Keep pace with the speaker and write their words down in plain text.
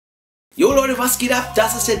Jo Leute, was geht ab?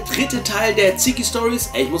 Das ist der dritte Teil der Ziggy Stories.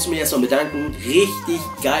 Ich muss mich erstmal bedanken. Richtig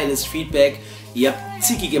geiles Feedback. Ihr habt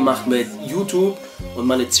Ziggy gemacht mit YouTube und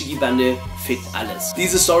meine Ziggy-Bande fickt alles.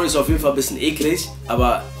 Diese Story ist auf jeden Fall ein bisschen eklig,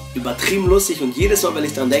 aber übertrieben lustig und jedes Mal, wenn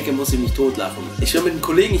ich dran denke, muss ich mich totlachen. Ich bin mit einem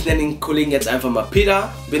Kollegen, ich nenne den Kollegen jetzt einfach mal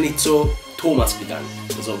Peter, bin ich zu Thomas gegangen.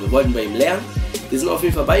 Also wir wollten bei ihm lernen. Wir sind auf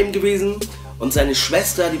jeden Fall bei ihm gewesen. Und seine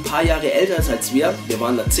Schwester, die ein paar Jahre älter ist als wir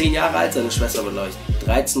waren da 10 Jahre alt, seine Schwester war glaube ich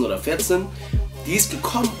 13 oder 14, die ist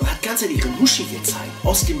gekommen und hat ganz ihre Muschi gezeigt,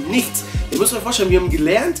 aus dem Nichts. Ihr müsst euch vorstellen, wir haben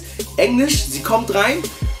gelernt, Englisch, sie kommt rein,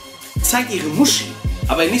 zeigt ihre Muschi,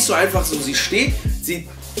 aber nicht so einfach so, sie steht, sie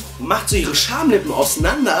macht so ihre Schamlippen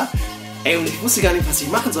auseinander, ey, und ich wusste gar nicht, was ich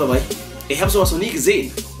machen soll, weil ich habe sowas noch nie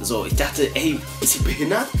gesehen. So, ich dachte, ey, ist sie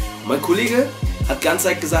behindert? Und mein Kollege hat ganz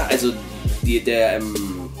gesagt, also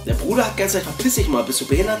der Bruder hat ganz einfach, verpiss dich mal, bist du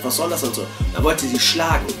behindert, was soll das und so. Da wollte sie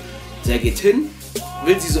schlagen. Der geht hin,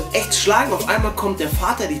 will sie so echt schlagen, auf einmal kommt der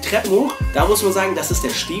Vater die Treppen hoch. Da muss man sagen, das ist der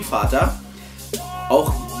Stiefvater.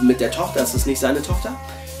 Auch mit der Tochter, das ist nicht seine Tochter.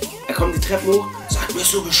 Er kommt die Treppen hoch, sagt,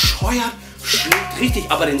 bist du bescheuert? Schlägt richtig,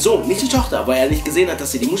 aber den Sohn, nicht die Tochter, weil er nicht gesehen hat,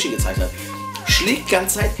 dass sie die Muschi gezeigt hat. Schlägt die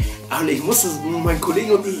ganze Zeit, und ich musste, mein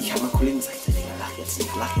Kollege und ich habe meinen Kollegen gesagt,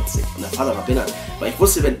 lach jetzt nicht. Und der Vater war behindert. Weil ich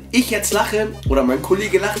wusste, wenn ich jetzt lache oder mein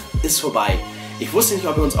Kollege lacht, ist vorbei. Ich wusste nicht,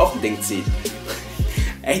 ob er uns auch ein Ding zieht.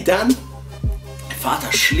 Ey, dann, der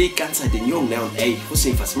Vater schlägt die ganze Zeit den Jungen, ne? Und ey, ich wusste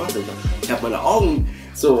nicht, was ich mache. Ich habe meine Augen,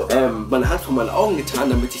 so, meine Hand vor meinen Augen getan,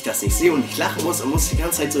 damit ich das nicht sehe und nicht lachen muss. Und musste die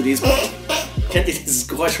ganze Zeit so dieses, kennt ihr dieses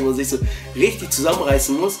Geräusch, wo man sich so richtig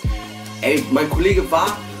zusammenreißen muss? Ey, mein Kollege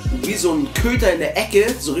war wie so ein Köter in der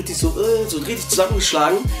Ecke, so richtig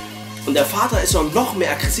zusammengeschlagen. Und der Vater ist noch mehr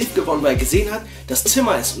aggressiv geworden, weil er gesehen hat, das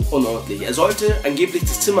Zimmer ist unordentlich. Er sollte angeblich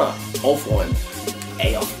das Zimmer aufräumen.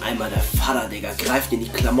 Ey, auf einmal der Vater, Digga, greift in die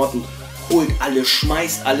Klamotten, holt alles,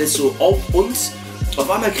 schmeißt alles so auf uns. Auf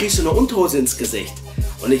einmal kriegst du eine Unterhose ins Gesicht.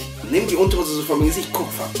 Und ich nehme die Unterhose so von meinem Gesicht, guck,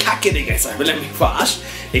 verkacke, Digga, jetzt will er mich verarscht.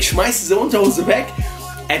 Ich schmeiß diese Unterhose weg.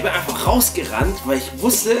 Ey, ich bin einfach rausgerannt, weil ich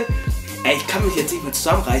wusste, ey, ich kann mich jetzt nicht mehr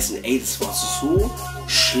zusammenreißen. Ey, das war so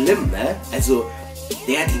schlimm, ne? Also,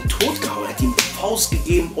 der hat ihn totgehauen, hat ihm Faust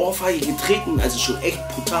gegeben, Ohrfeige getreten, also schon echt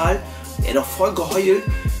brutal. Er hat auch voll geheult.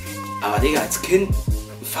 Aber Digga, als Kind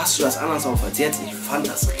fasst du das anders auf als jetzt. Ich fand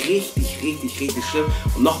das richtig schlimm.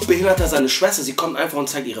 Und noch behinderter seine Schwester, sie kommt einfach und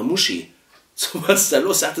zeigt ihre Muschi. So, was ist da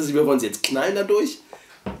los? Dachte sie, wir wollen sie jetzt knallen dadurch?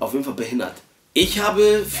 Auf jeden Fall behindert. Ich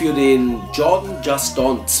habe für den Jordan Just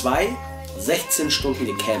Dawn 2 16 Stunden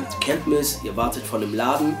gecampt. Campen ist, ihr wartet vor einem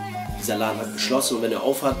Laden. Dieser Laden hat geschlossen und wenn er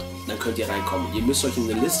auf hat, dann könnt ihr reinkommen. Ihr müsst euch in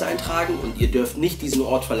eine Liste eintragen und ihr dürft nicht diesen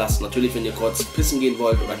Ort verlassen. Natürlich, wenn ihr kurz pissen gehen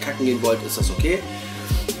wollt oder kacken gehen wollt, ist das okay.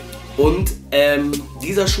 Und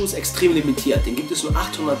dieser Schuh ist extrem limitiert. Den gibt es nur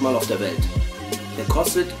 800 Mal auf der Welt. Der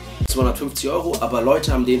kostet 250 €, aber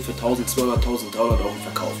Leute haben den für 1200, 1300 €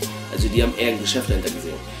 verkauft. Also die haben eher ein Geschäft dahinter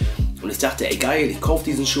gesehen. Und ich dachte, ey geil, ich kaufe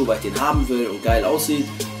diesen Schuh, weil ich den haben will und geil aussieht.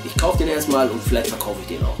 Ich kaufe den erstmal und vielleicht verkaufe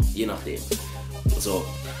ich den auch, je nachdem. So.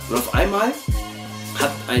 Und auf einmal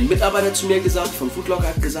hat ein Mitarbeiter zu mir gesagt, von Foodlocker,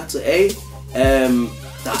 hat gesagt so, ey,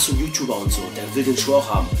 da ist so ein YouTuber und so, der will den Schuh auch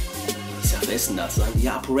haben. Ich sag, wer ist denn das? Sagen die,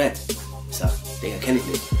 ja, ApoRed. Ich sag, Digga, kenn ich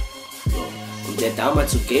nicht. So. Und der hat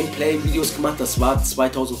damals so Gameplay-Videos gemacht, das war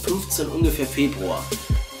 2015, ungefähr Februar,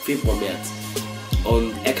 März.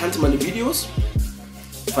 Und er kannte meine Videos,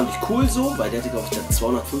 fand ich cool so, weil der hatte, glaube ich,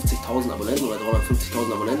 250.000 Abonnenten oder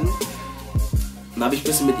 350.000 Abonnenten. Dann habe ich ein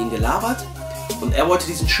bisschen mit ihm gelabert. Und er wollte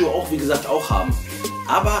diesen Schuh auch, wie gesagt, auch haben.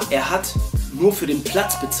 Aber er hat nur für den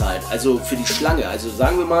Platz bezahlt, also für die Schlange. Also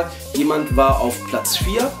sagen wir mal, jemand war auf Platz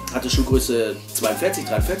 4, hatte Schuhgröße 42,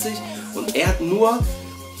 43 und er hat nur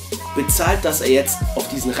bezahlt, dass er jetzt auf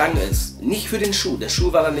diesen Rang ist. Nicht für den Schuh, der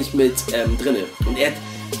Schuh war da nicht mit drinne. Und er hat,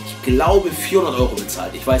 ich glaube, 400 €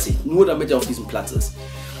 bezahlt, ich weiß nicht, nur damit er auf diesem Platz ist.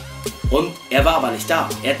 Und er war aber nicht da.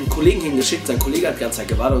 Er hat einen Kollegen hingeschickt, sein Kollege hat die ganze Zeit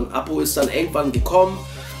gewartet und Apo ist dann irgendwann gekommen,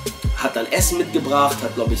 hat dann Essen mitgebracht,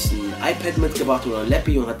 hat glaube ich ein iPad mitgebracht oder ein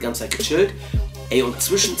Lappy und hat die ganze Zeit gechillt. Ey, und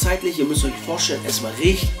zwischenzeitlich, ihr müsst euch vorstellen, es war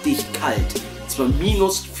richtig kalt. Es war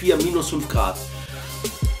 -4, -5 Grad.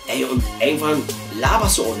 Ey, und irgendwann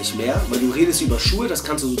laberst du auch nicht mehr, weil du redest über Schuhe, das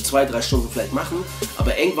kannst du so 2-3 Stunden vielleicht machen.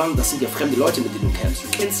 Aber irgendwann, das sind ja fremde Leute, mit denen du campst, du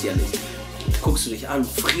kennst sie ja nicht. Und guckst du dich an,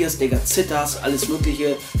 frierst, Digga, zitterst, alles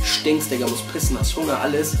mögliche, stinkst, Digga, musst pissen, hast Hunger,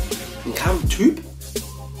 alles. Dann kam ein Typ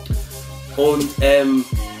und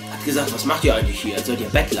hat gesagt, was macht ihr eigentlich hier? Als seid ihr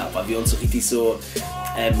Bettler, weil wir uns so richtig so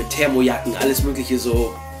mit Thermojacken, alles mögliche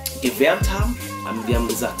so gewärmt haben. Wir haben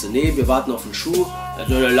gesagt, so, nee, wir warten auf den Schuh.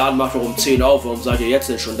 Also, der Laden macht doch um 10 auf, warum seid ihr jetzt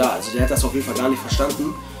denn schon da? Also der hat das auf jeden Fall gar nicht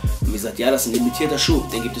verstanden. Und Und ich sagte, ja, das ist ein limitierter Schuh,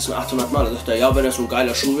 den gibt es nur 800 Mal. Da sagt er, ja, wenn das so ein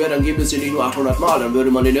geiler Schuh wäre, dann gibt es den nicht nur 800 Mal, dann würde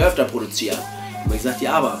man den öfter produzieren. Und ich sagte,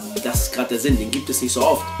 ja, aber das ist gerade der Sinn, den gibt es nicht so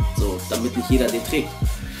oft, so, damit nicht jeder den trägt.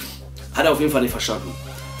 Hat er auf jeden Fall nicht verstanden.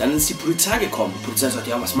 Dann ist die Polizei gekommen. Die Polizei sagt,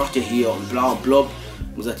 ja, was macht ihr hier und bla und blub.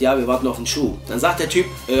 Und sagt, ja, wir warten auf den Schuh. Dann sagt der Typ,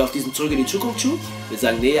 auf diesen Zurück in die Zukunft Schuh. Wir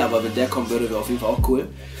sagen, nee, aber wenn der kommen würde, wäre auf jeden Fall auch cool.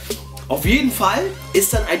 Auf jeden Fall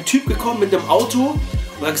ist dann ein Typ gekommen mit einem Auto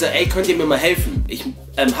und hat gesagt, ey, könnt ihr mir mal helfen? Ich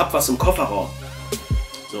hab was im Kofferraum.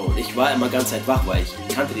 So, und ich war immer ganz Zeit wach, weil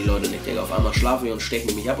ich kannte die Leute nicht. Auf einmal schlafen wir und stechen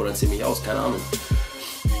die mich ab oder ziehen mich aus, keine Ahnung.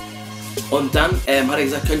 Und dann hat er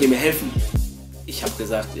gesagt, könnt ihr mir helfen? Ich habe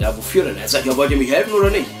gesagt, ja, wofür denn? Er sagt, ja, wollt ihr mich helfen oder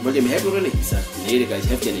nicht? Wollt ihr mir helfen oder nicht? Ich sage, nee, Digga, ich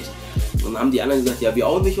helfe dir nicht. Und dann haben die anderen gesagt, ja, wir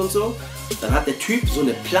auch nicht und so. Dann hat der Typ so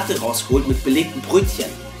eine Platte rausgeholt mit belegten Brötchen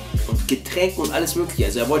und Getränken und alles mögliche.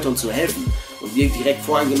 Also er wollte uns nur helfen. Und wir direkt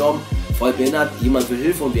voreingenommen, voll behindert, jemand will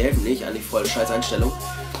Hilfe und wir helfen nicht. Eigentlich voll scheiß Einstellung.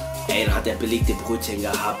 Ey, dann hat er belegte Brötchen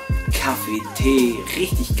gehabt, Kaffee, Tee,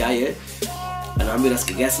 richtig geil. Dann haben wir das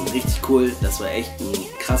gegessen, richtig cool. Das war echt ein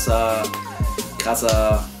krasser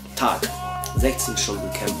Tag. 16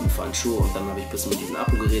 Stunden campen für einen Schuh und dann habe ich ein bisschen mit diesem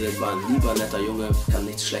Abu geredet. War ein lieber, netter Junge, kann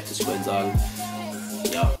nichts Schlechtes über ihn sagen.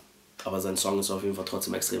 Ja, aber sein Song ist auf jeden Fall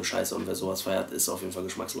trotzdem extrem scheiße und wer sowas feiert, ist auf jeden Fall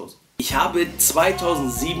geschmackslos. Ich habe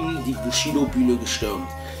 2007 die Bushido-Bühne gestürmt.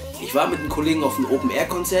 Ich war mit einem Kollegen auf einem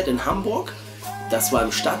Open-Air-Konzert in Hamburg. Das war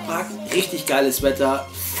im Stadtpark, richtig geiles Wetter,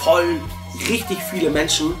 voll, richtig viele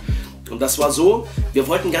Menschen. Und das war so, wir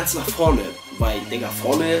wollten ganz nach vorne, weil, Digga,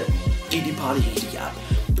 vorne geht die Party richtig ab.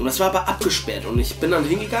 Und das war aber abgesperrt und ich bin dann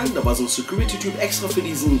hingegangen, da war so ein Security-Typ extra für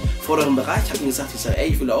diesen vorderen Bereich. Ich habe ihm gesagt, ey,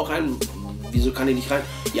 ich will da auch rein, wieso kann ich nicht rein?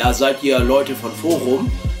 Ja, seid ihr Leute von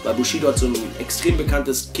Forum, weil Bushido hat so ein extrem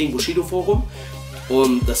bekanntes King Bushido Forum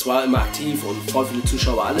und das war immer aktiv und voll viele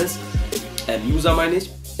Zuschauer, alles, User meine ich.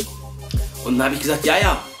 Und dann habe ich gesagt,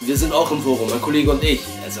 ja, wir sind auch im Forum, mein Kollege und ich.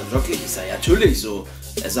 Er sagt, wirklich? Ich sage, ja, natürlich so.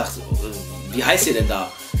 Er sagt, wie heißt ihr denn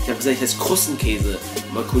da? Ich habe gesagt, ich heiße Krustenkäse.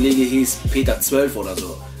 Mein Kollege hieß Peter 12 oder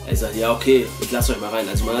so. Er sagt, ja, okay, ich lasse euch mal rein.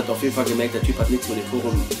 Also man hat auf jeden Fall gemerkt, der Typ hat nichts mit dem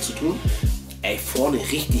Forum zu tun. Ey, vorne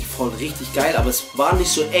richtig voll, richtig geil, aber es war nicht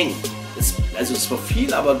so eng. Also es war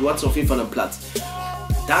viel, aber du hattest auf jeden Fall einen Platz.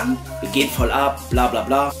 Dann, wir gehen voll ab, bla bla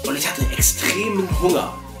bla. Und ich hatte extremen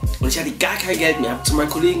Hunger. Und ich hatte gar kein Geld mehr. Ich habe zu meinen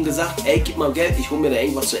Kollegen gesagt, ey, gib mal Geld, ich hole mir da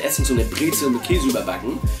irgendwas zu essen, so eine Brezel mit Käse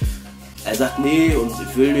überbacken. Er sagt, nee, und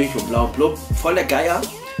ich will nicht und bla und blub. Voll der Geier.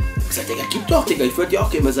 Ich gesagt, Digga, gib doch, Digga, ich würde dir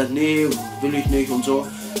auch geben. Er sagt, nee, will ich nicht und so.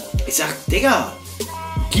 Ich sag, Digga,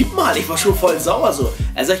 gib mal, ich war schon voll sauer so.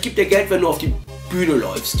 Er sagt, ich geb dir Geld, wenn du auf die Bühne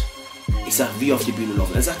läufst. Ich sag, wie auf die Bühne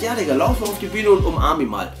laufen? Er sagt, ja, Digga, lauf mal auf die Bühne und umarm ihn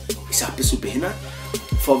mal. Ich sag, bist du behindert?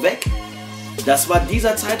 Vorweg, das war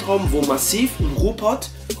dieser Zeitraum, wo massiv ein Ruhrpott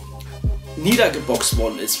niedergeboxt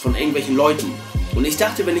worden ist von irgendwelchen Leuten. Und ich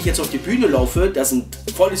dachte, wenn ich jetzt auf die Bühne laufe, das sind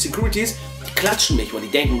voll die Securities, die klatschen mich, weil die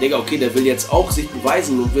denken, Digga, okay, der will jetzt auch sich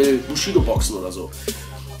beweisen und will Bushido boxen oder so.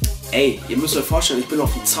 Ey, ihr müsst euch vorstellen, ich bin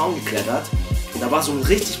auf den Zaun geklettert und da war so ein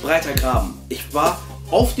richtig breiter Graben. Ich war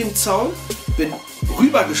auf dem Zaun, bin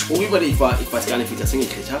rübergesprungen, ich weiß gar nicht, wie ich das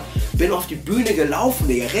hingekriegt habe, bin auf die Bühne gelaufen,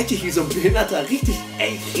 Digga, richtig wie so ein Behinderter, richtig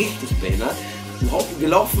behindert.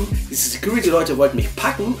 Gelaufen, diese Security-Leute wollten mich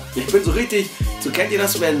packen. Ich bin so richtig, so kennt ihr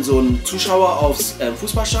das, wenn so ein Zuschauer aufs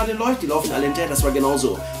Fußballstadion läuft, die laufen alle hinterher, das war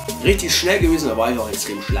genauso. Richtig schnell gewesen, da war ich auch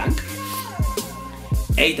extrem schlank.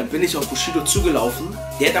 Ey, dann bin ich auf Bushido zugelaufen,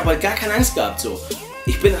 der hat aber gar keine Angst gehabt, so.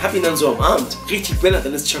 Hab ihn dann so umarmt, richtig behindert,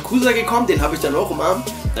 dann ist Chakusa gekommen, den habe ich dann auch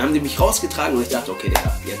umarmt, dann haben die mich rausgetragen und ich dachte, okay,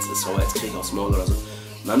 Digga, jetzt ist sauer, jetzt krieg ich aufs Maul oder so.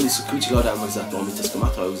 Dann haben die Security-Leute einmal gesagt, warum ich das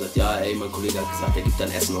gemacht habe. Ich gesagt, ja, ey, mein Kollege hat gesagt, er gibt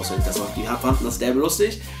dann Essen aus, wenn ich das mache. Die fanden das derbe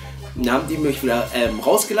lustig. Und dann haben die mich wieder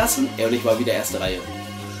rausgelassen. Er und ich war wieder erste Reihe.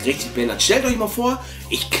 Richtig behindert. Stellt euch mal vor,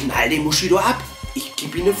 ich knall den Bushido ab. Ich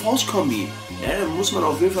gebe ihm eine Faustkombi. Ja, dann muss man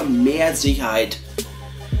auf jeden Fall mehr Sicherheit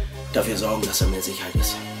dafür sorgen, dass er mehr Sicherheit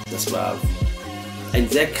ist. Das war ein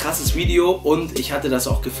sehr krasses Video und ich hatte das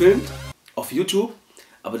auch gefilmt auf YouTube.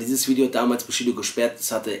 Aber dieses Video hat damals Bushido gesperrt.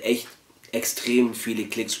 Das hatte echt extrem viele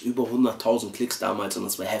Klicks, über 100.000 Klicks damals und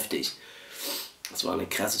das war heftig. Das war eine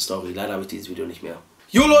krasse Story, leider habe ich dieses Video nicht mehr.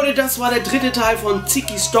 Jo Leute, das war der dritte Teil von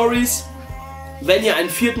Ziki Stories. Wenn ihr einen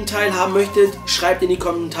vierten Teil haben möchtet, schreibt in die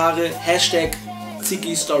Kommentare Hashtag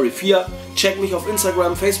Ziki Story 4. Checkt mich auf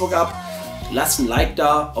Instagram, Facebook ab, lasst ein Like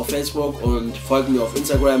da auf Facebook und folgt mir auf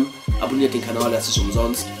Instagram. Abonniert den Kanal, das ist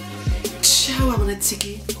umsonst. Ciao, meine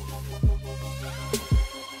Ziki.